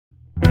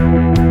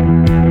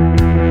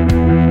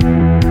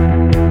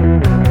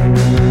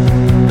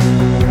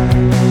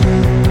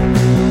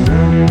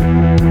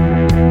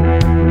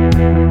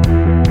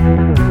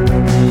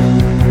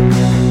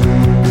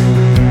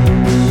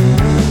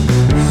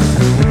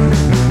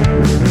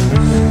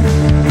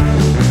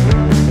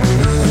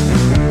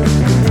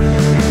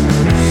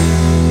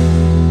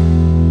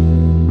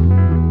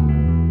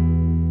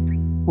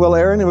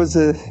Aaron, it was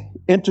an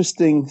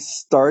interesting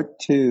start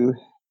to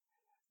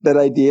that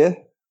idea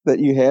that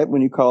you had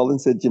when you called and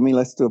said, "Jimmy,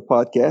 let's do a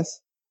podcast."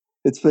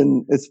 It's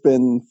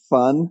been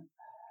fun.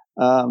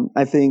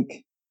 I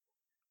think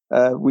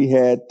we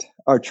had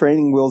our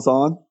training wheels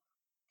on.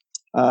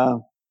 Uh,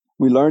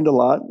 we learned a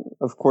lot.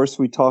 Of course,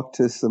 we talked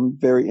to some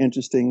very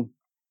interesting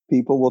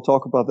people. We'll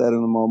talk about that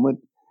in a moment.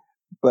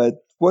 But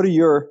what are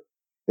your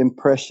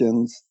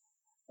impressions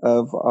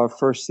of our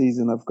first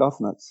season of Golf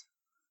Nuts?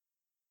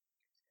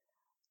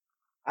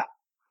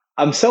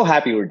 I'm so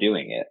happy we're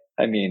doing it.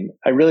 I mean,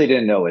 I really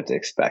didn't know what to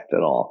expect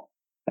at all.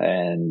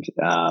 And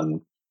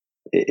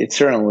it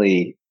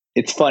certainly,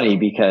 it's funny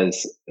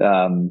because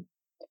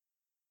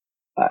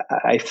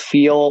I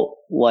feel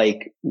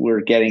like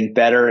we're getting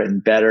better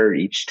and better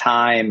each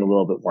time, a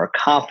little bit more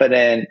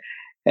confident,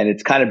 and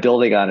it's kind of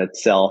building on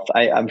itself.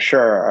 I'm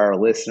sure our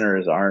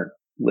listeners aren't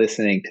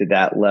listening to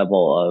that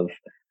level of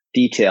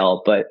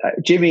detail, but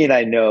Jimmy and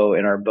I know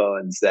in our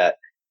bones that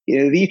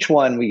with each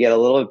one we get a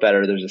little bit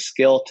better. There's a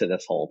skill to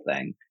this whole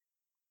thing,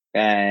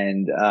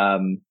 and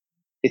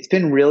it's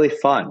been really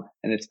fun,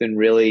 and it's been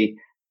really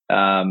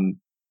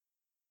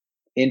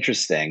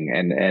interesting,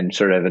 and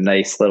sort of a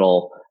nice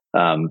little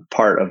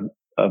part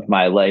of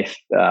my life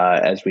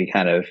as we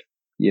kind of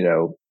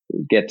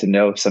get to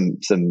know some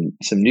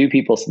new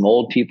people, some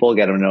old people,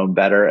 get to know them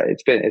better.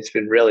 It's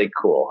been really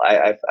cool.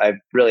 I'm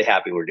really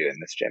happy we're doing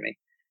this, Jimmy.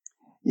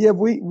 Yeah,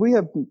 we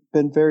have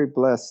been very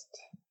blessed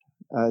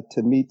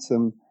to meet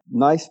some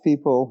nice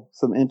people,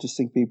 some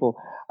interesting people.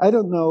 I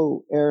don't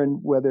know, Aaron,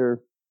 whether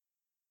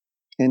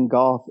in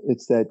golf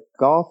it's that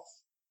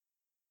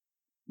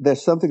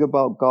there's something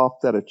about golf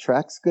that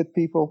attracts good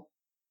people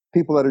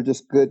that are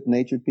just good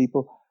natured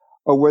people,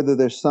 or whether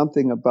there's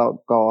something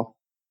about golf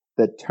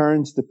that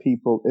turns the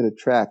people it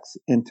attracts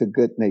into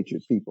good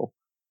natured people.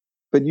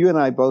 But you and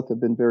I both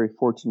have been very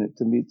fortunate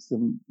to meet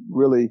some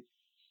really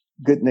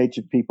good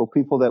natured people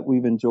that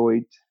we've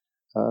enjoyed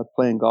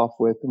playing golf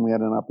with, and we had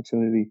an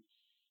opportunity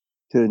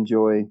to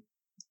enjoy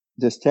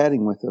just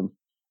chatting with them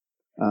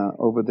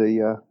over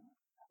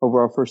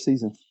our first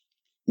season.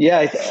 Yeah,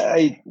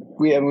 I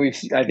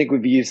think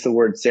we've used the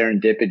word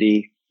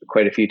serendipity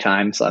quite a few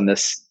times on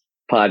this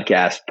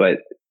podcast, but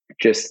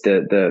just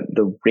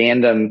the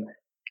random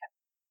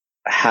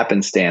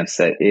happenstance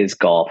that is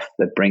golf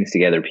that brings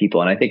together people.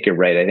 And I think you're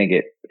right. I think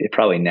it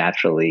probably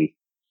naturally,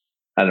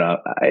 I don't know,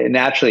 it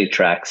naturally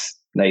attracts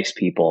nice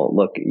people.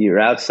 Look,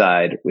 you're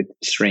outside with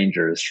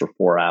strangers for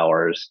 4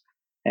 hours,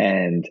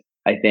 and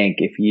I think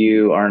if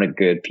you aren't a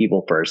good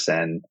people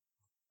person,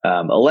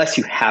 unless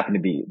you happen to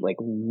be like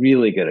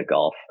really good at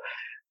golf,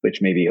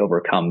 which maybe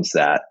overcomes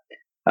that,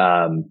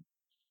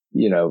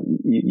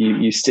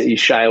 you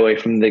shy away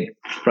from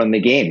the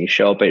game. You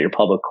show up at your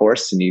public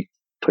course and you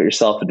put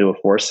yourself into a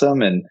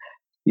foursome, and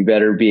you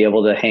better be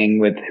able to hang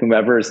with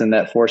whomever's in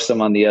that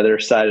foursome on the other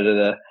side of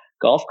the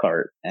golf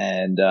cart.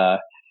 And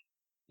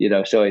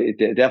so it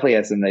definitely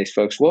has some nice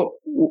folks. What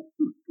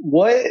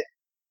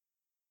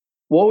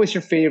was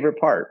your favorite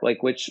part? Like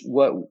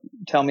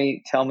tell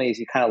me as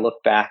you kind of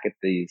look back at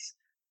these,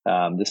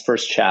 this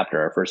first chapter,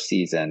 our first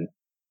season,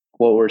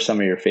 what were some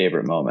of your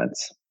favorite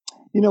moments?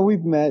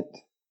 We've met,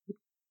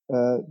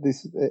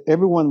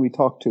 everyone we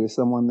talk to is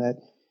someone that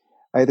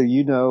either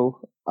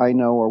I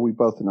know, or we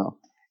both know.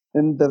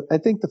 And I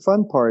think the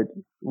fun part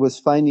was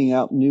finding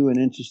out new and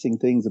interesting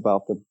things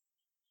about them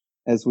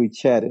as we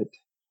chatted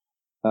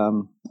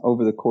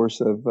over the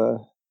course of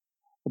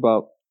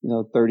about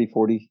 30,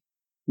 40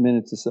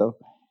 minutes or so.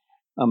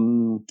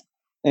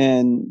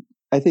 And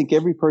I think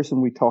every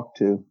person we talked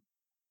to,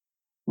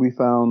 we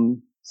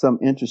found some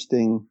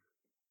interesting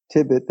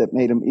tidbit that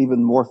made them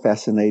even more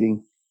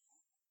fascinating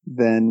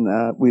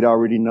than we'd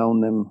already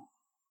known them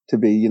to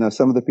be.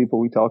 Some of the people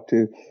we talked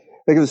to,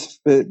 I think it was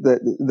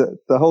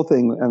the whole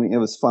thing. I mean, it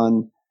was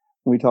fun.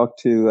 We talked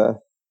to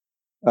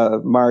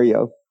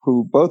Mario,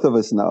 who both of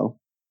us know,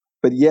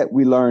 but yet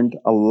we learned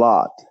a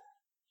lot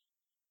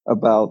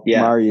about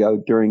Mario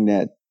during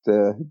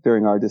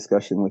our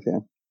discussion with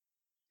him.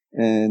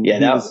 And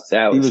that was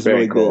very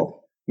really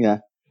cool. Good. Yeah,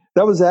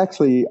 that was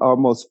actually our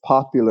most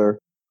popular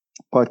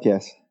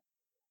podcast.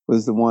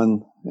 Was the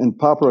one, and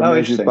popular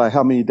measured by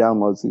how many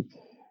downloads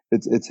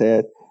it's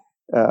had.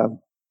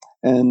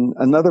 And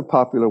another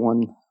popular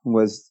one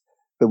was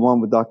the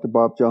one with Dr.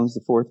 Bob Jones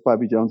IV,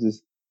 Bobby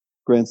Jones's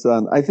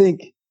grandson. I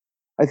think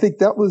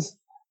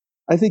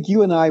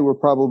you and I were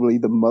probably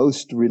the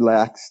most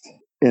relaxed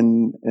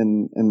in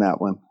that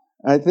one.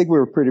 I think we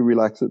were pretty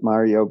relaxed with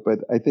Mario, but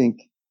I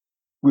think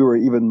we were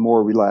even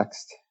more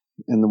relaxed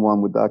in the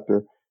one with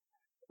Dr.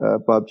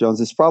 Bob Jones.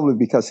 It's probably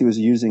because he was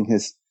using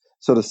his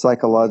sort of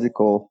psychology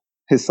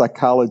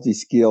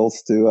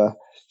skills to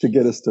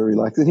get us to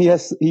relax. And he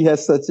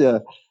has such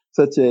a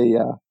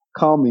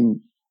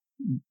calming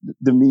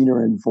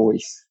demeanor and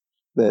voice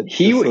that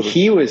he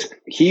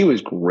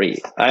was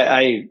great.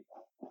 I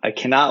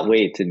cannot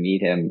wait to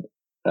meet him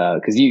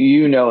because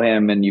you know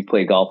him and you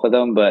play golf with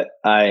him, but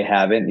I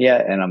haven't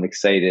yet, and I'm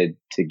excited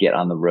to get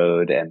on the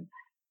road and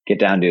get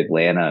down to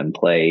Atlanta and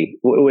play.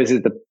 Was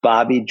it the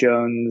Bobby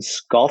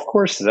Jones golf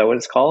course? Is that what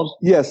it's called?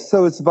 Yes.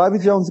 So it's Bobby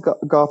Jones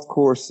golf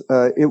course.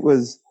 It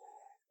was,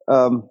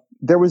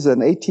 there was an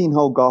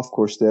 18-hole golf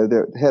course there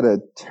that had a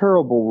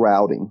terrible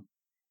routing.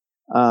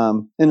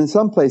 And in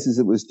some places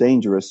it was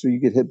dangerous, so you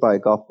get hit by a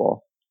golf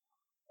ball.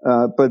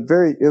 But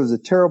it was a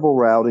terrible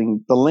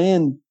routing. The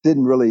land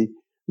didn't really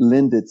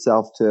lend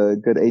itself to a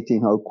good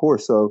 18-hole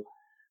course. So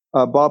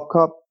Bob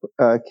Cupp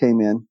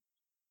came in,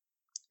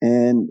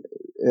 and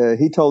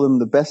he told him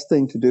the best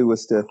thing to do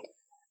was to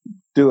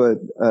do a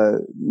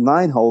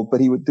 9-hole, but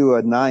he would do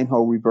a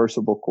 9-hole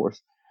reversible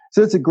course.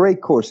 So it's a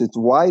great course. It's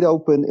wide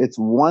open. It's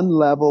one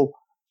level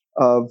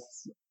of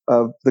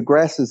the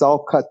grass is all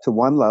cut to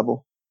one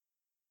level.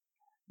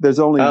 There's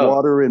only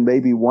water in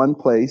maybe one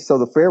place. So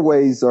the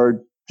fairways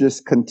are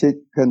just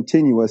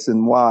continuous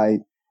and wide.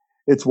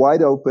 It's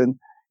wide open.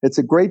 It's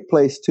a great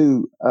place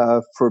too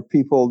for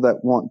people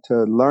that want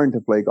to learn to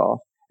play golf.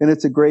 And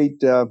it's a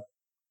great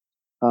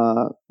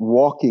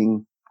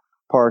walking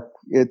park.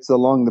 It's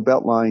along the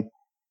Beltline.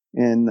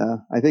 And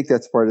I think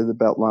that's part of the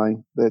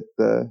Beltline, that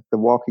the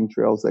walking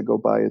trails that go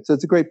by it. So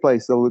it's a great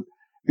place. So we'll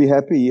be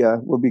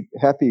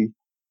happy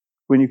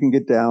when you can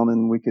get down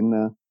and we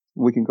can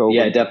go.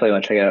 Yeah, definitely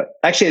want to check it out.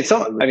 Actually,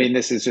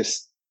 this is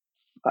just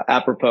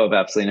apropos of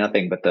absolutely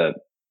nothing, but the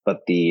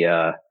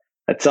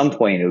at some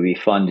point it would be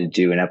fun to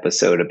do an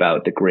episode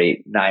about the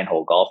great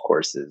 9-hole golf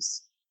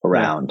courses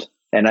around.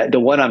 Yeah. And the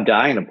one I'm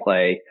dying to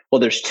play, well,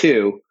 there's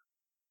two,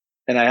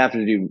 and I have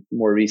to do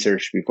more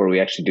research before we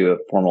actually do a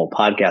formal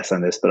podcast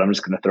on this, but I'm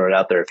just going to throw it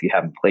out there. If you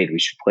haven't played, we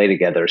should play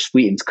together.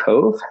 Sweetens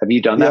Cove. Have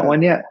you done that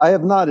one yet? I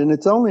have not. And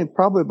it's only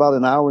probably about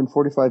an hour and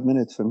 45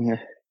 minutes from here.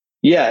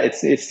 Yeah,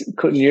 it's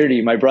near to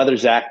you. My brother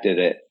Zach did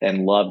it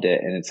and loved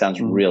it, and it sounds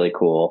really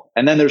cool.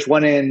 And then there's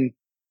one in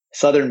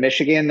southern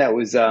Michigan that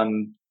was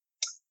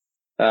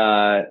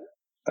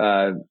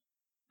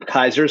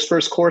Kaiser's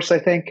first course, I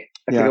think.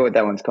 I forget what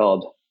that one's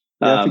called.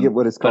 Yeah, I forget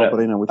what it's called,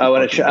 but I know what I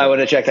want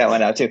to check that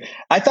one out too.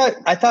 I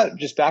thought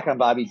just back on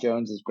Bobby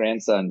Jones's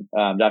grandson,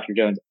 Dr.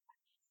 Jones,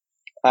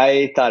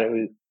 I thought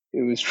it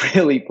was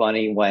really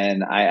funny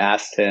when I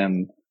asked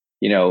him,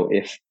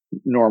 if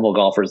normal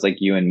golfers like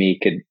you and me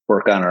could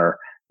work on our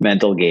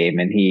mental game,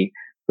 and he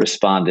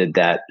responded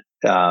that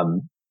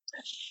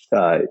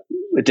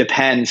it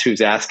depends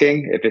who's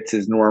asking. If it's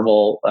his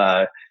normal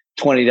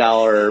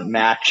 $20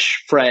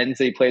 match friends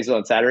that he plays with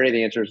on Saturday,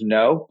 the answer is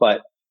no.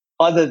 But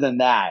other than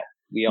that,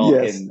 we all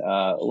can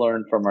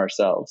learn from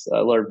ourselves,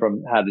 learn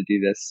from how to do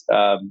this,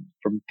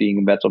 from being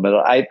a mental.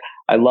 I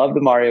love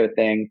the Mario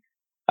thing.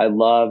 I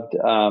love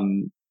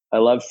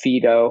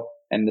Fido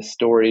and the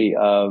story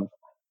of,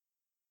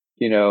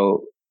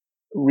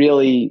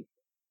 really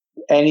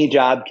any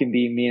job can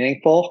be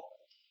meaningful.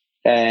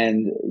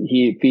 And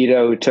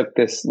Fido took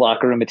this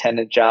locker room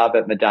attendant job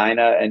at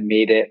Medina and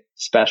made it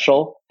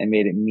special and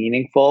made it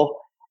meaningful,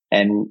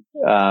 and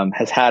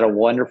has had a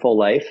wonderful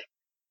life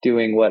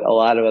doing what a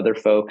lot of other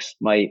folks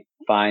might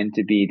find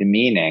to be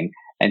demeaning.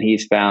 And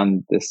he's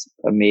found this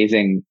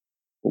amazing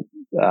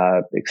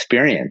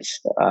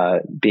experience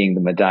being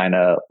the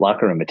Medina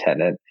locker room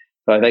attendant.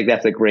 So I think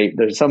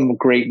there's some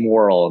great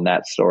moral in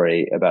that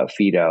story about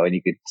Fido, and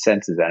you could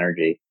sense his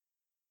energy.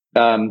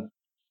 And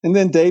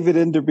then David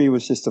Enderby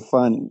was just a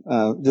funny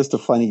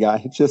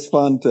guy. It's just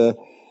fun to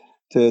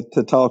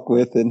talk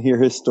with and hear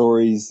his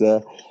stories,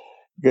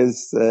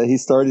 because he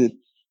started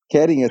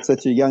caddying at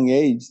such a young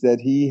age that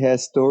he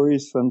has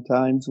stories from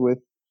times with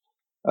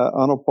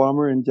Arnold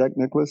Palmer and Jack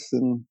Nicklaus,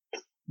 and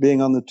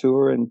being on the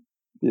tour, and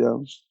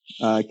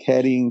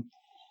caddying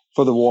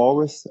for the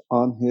Walrus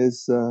on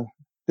his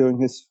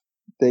doing his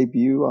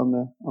debut on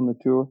the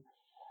tour.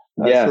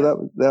 So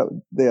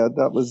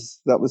that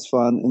was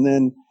fun. And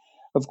then,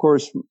 of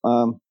course,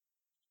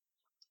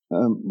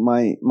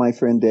 my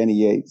friend Danny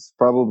Yates,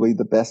 probably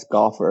the best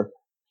golfer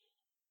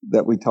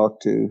that we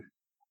talked to.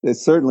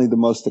 It's certainly the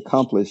most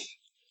accomplished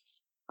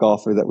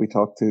golfer that we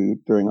talked to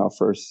during our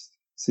first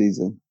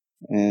season.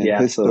 And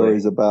his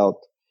stories about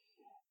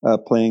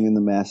playing in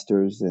the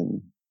Masters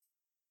and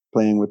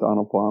playing with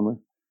Arnold Palmer.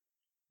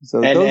 So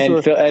those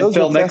were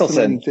Phil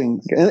Mickelson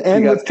things,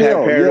 and with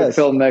Phil, yes,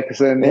 Phil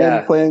Mickelson,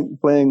 and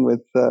playing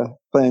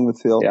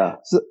with Phil. Yeah.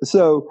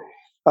 So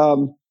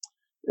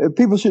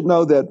people should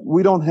know that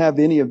we don't have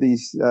any of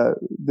these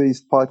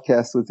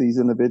podcasts with these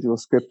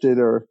individuals scripted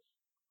or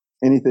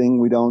anything.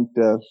 We don't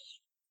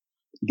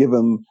give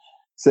them,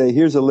 say,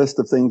 here's a list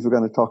of things we're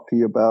going to talk to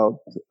you about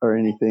or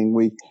anything.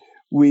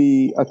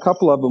 We a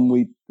couple of them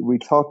we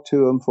talked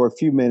to them for a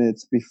few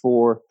minutes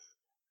before.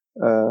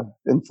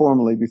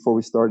 Informally before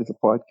we started the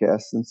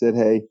podcast, and said,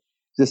 hey,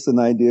 just an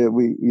idea,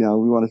 we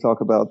want to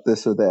talk about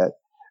this or that,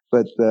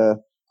 but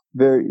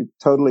very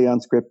totally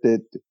unscripted,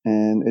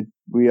 and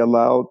we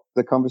allowed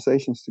the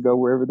conversations to go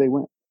wherever they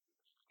went.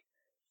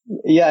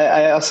 Yeah,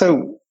 I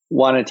also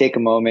want to take a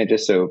moment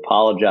just to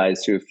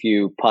apologize to a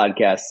few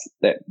podcasts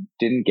that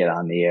didn't get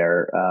on the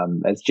air.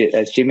 As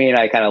Jimmy and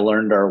I kind of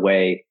learned our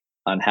way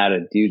on how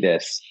to do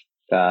this,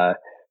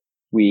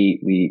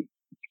 we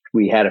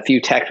we had a few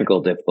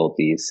technical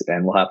difficulties,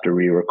 and we'll have to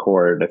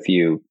re-record a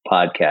few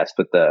podcasts.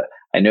 But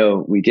I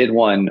know we did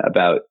one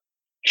about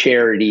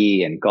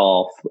charity and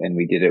golf, and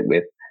we did it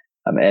with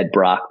Ed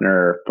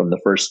Brockner from the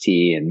First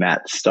Tee and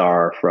Matt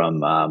Starr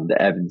from the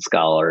Evans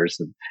Scholars,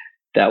 and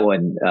that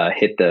one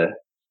hit the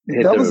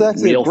was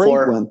actually a great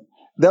one.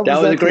 That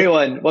was a great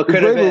one. What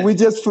could have been? We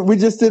just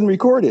didn't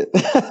record it.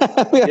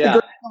 We had a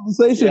great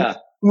conversation. Yeah.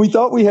 We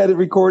thought we had it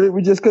recorded.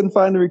 We just couldn't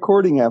find the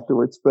recording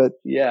afterwards. But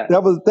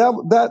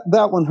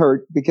that one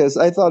hurt because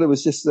I thought it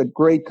was just a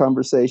great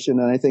conversation,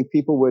 and I think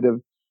people would have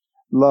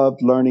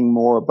loved learning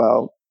more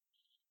about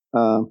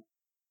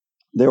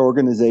their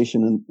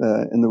organization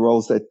and the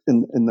roles that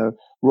in the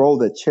role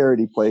that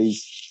charity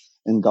plays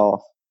in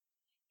golf.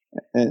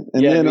 And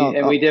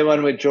we did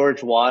one with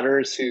George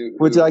Waters,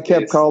 which I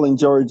kept calling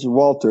George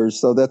Walters,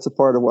 so that's a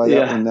part of why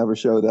that one never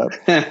showed up.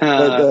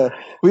 But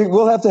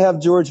we'll have to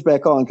have George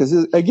back on because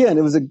again,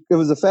 it was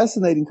a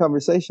fascinating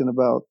conversation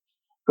about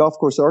golf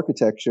course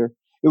architecture.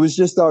 It was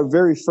just our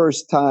very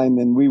first time,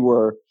 and we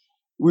were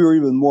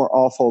even more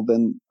awful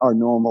than our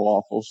normal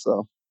awful.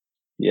 So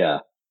we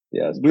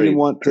didn't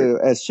want to,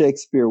 as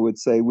Shakespeare would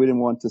say, we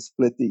didn't want to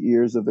split the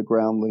ears of the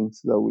groundlings,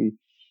 so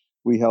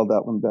we held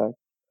that one back.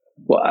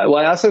 Well,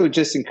 I also would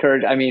just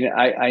encourage,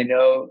 I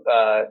know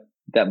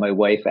that my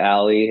wife,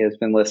 Allie, has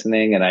been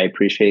listening, and I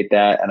appreciate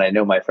that. And I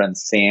know my friend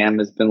Sam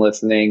has been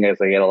listening, as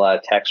I get a lot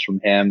of texts from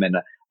him. And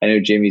I know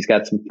Jimmy's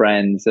got some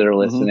friends that are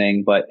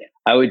listening. But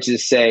I would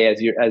just say,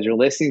 as you're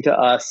listening to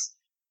us,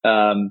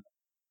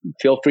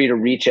 feel free to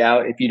reach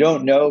out. If you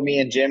don't know me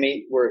and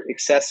Jimmy, we're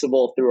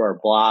accessible through our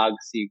blogs.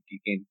 You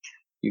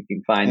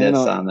can find us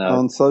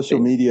on social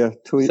media,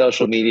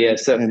 social media.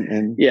 So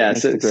and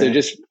so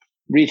just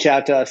reach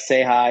out to us,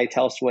 say hi,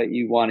 tell us what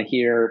you want to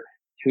hear,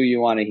 who you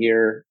want to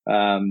hear.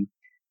 And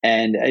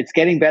it's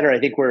getting better. I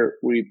think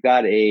we've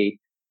got as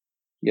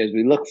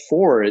we look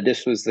forward,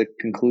 this was the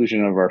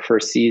conclusion of our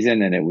first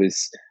season, and it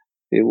was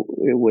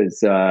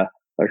our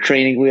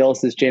training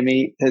wheels, as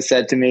Jimmy has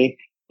said to me.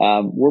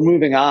 We're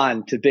moving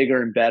on to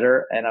bigger and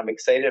better, and I'm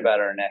excited about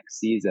our next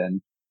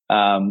season.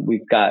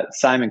 We've got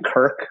Simon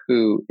Kirk,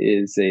 who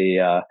is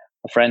a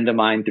friend of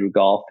mine through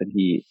golf, and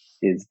he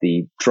is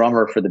the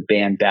drummer for the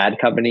band Bad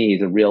Company.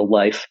 He's a real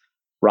life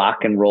rock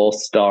and roll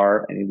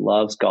star, and he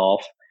loves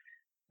golf.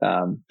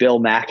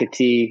 Bill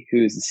McAtee,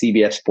 who's the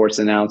CBS sports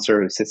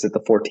announcer, who sits at the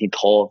 14th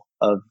hole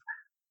of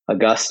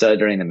Augusta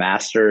during the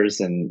Masters,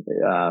 and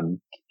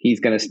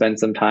he's going to spend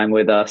some time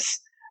with us.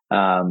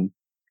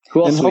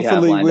 Who else do we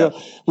have lined up?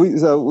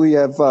 We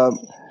have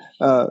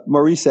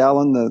Maurice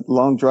Allen, the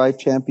long drive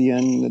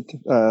champion,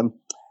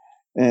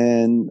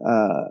 and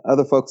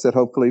other folks that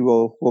hopefully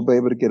we'll be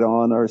able to get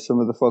on are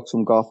some of the folks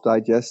from Golf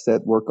Digest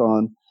that work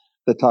on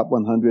the top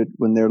 100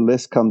 when their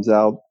list comes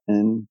out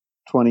in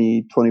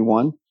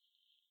 2021.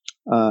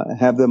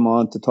 Have them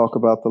on to talk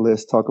about the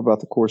list, talk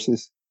about the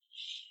courses.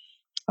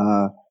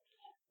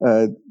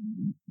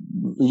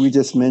 We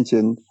just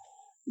mentioned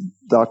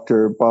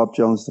Dr. Bob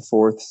Jones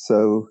IV,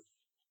 so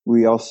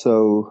we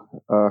also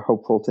are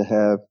hopeful to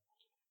have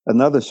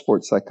another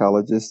sports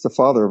psychologist, the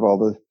father of all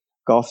the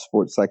golf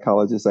sports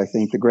psychologists, I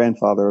think, the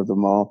grandfather of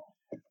them all,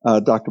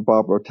 Dr.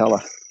 Bob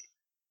Rotella,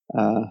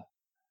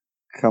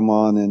 come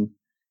on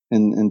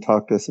and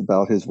talk to us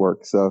about his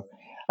work. So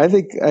I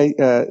think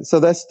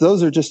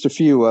those are just a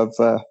few of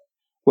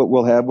what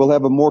we'll have. We'll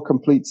have a more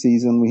complete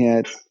season. We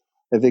had,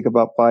 I think,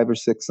 about 5 or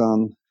 6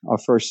 on our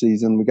first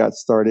season. We got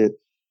started,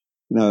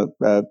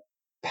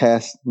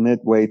 past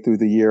midway through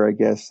the year, I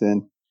guess,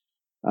 and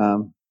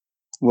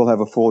we'll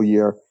have a full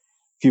year, a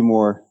few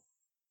more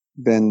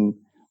than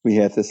we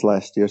had this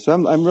last year. So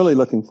I'm really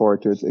looking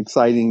forward to it. It's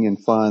exciting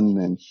and fun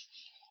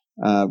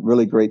and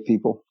really great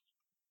people.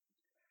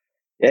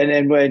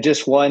 And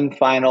just one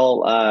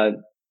final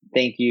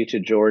thank you to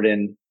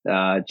Jordan,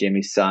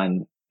 Jimmy's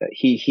son.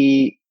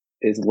 He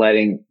is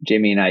letting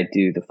Jimmy and I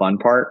do the fun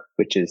part,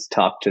 which is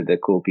talk to the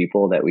cool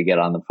people that we get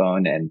on the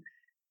phone and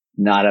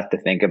not have to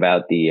think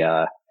about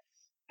the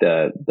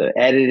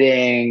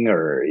editing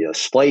or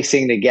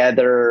splicing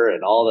together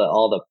and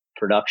all the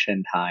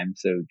production time.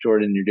 So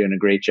Jordan, you're doing a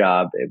great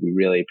job. We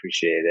really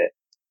appreciate it.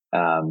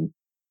 And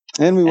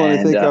we want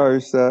to thank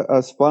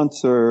our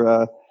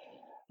sponsor,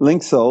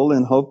 Linksole,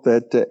 and hope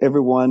that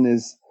everyone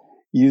is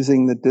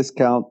using the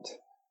discount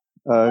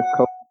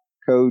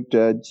code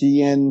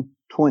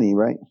GN20,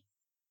 right?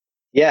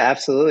 Yeah,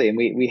 absolutely. And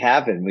we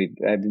have, and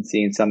I've been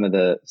seeing some of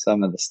the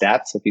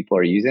stats, so people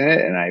are using it,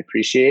 and I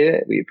appreciate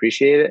it. We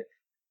appreciate it.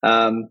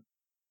 I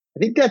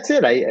think that's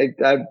it.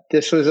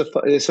 This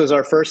was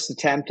our first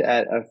attempt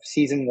at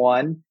season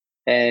 1,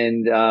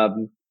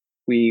 and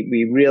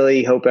we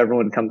really hope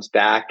everyone comes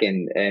back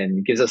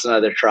and gives us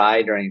another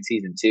try during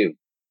season 2.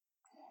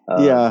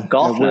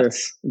 Golf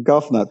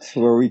Nuts,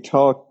 where we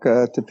talk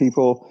to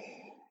people,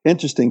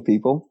 interesting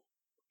people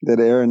that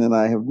Aaron and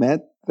I have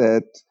met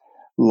that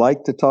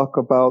like to talk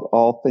about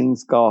all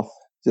things golf,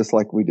 just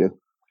like we do.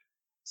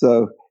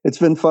 So it's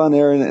been fun,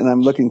 Aaron, and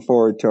I'm looking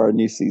forward to our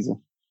new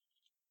season.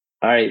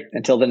 All right.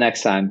 Until the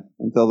next time.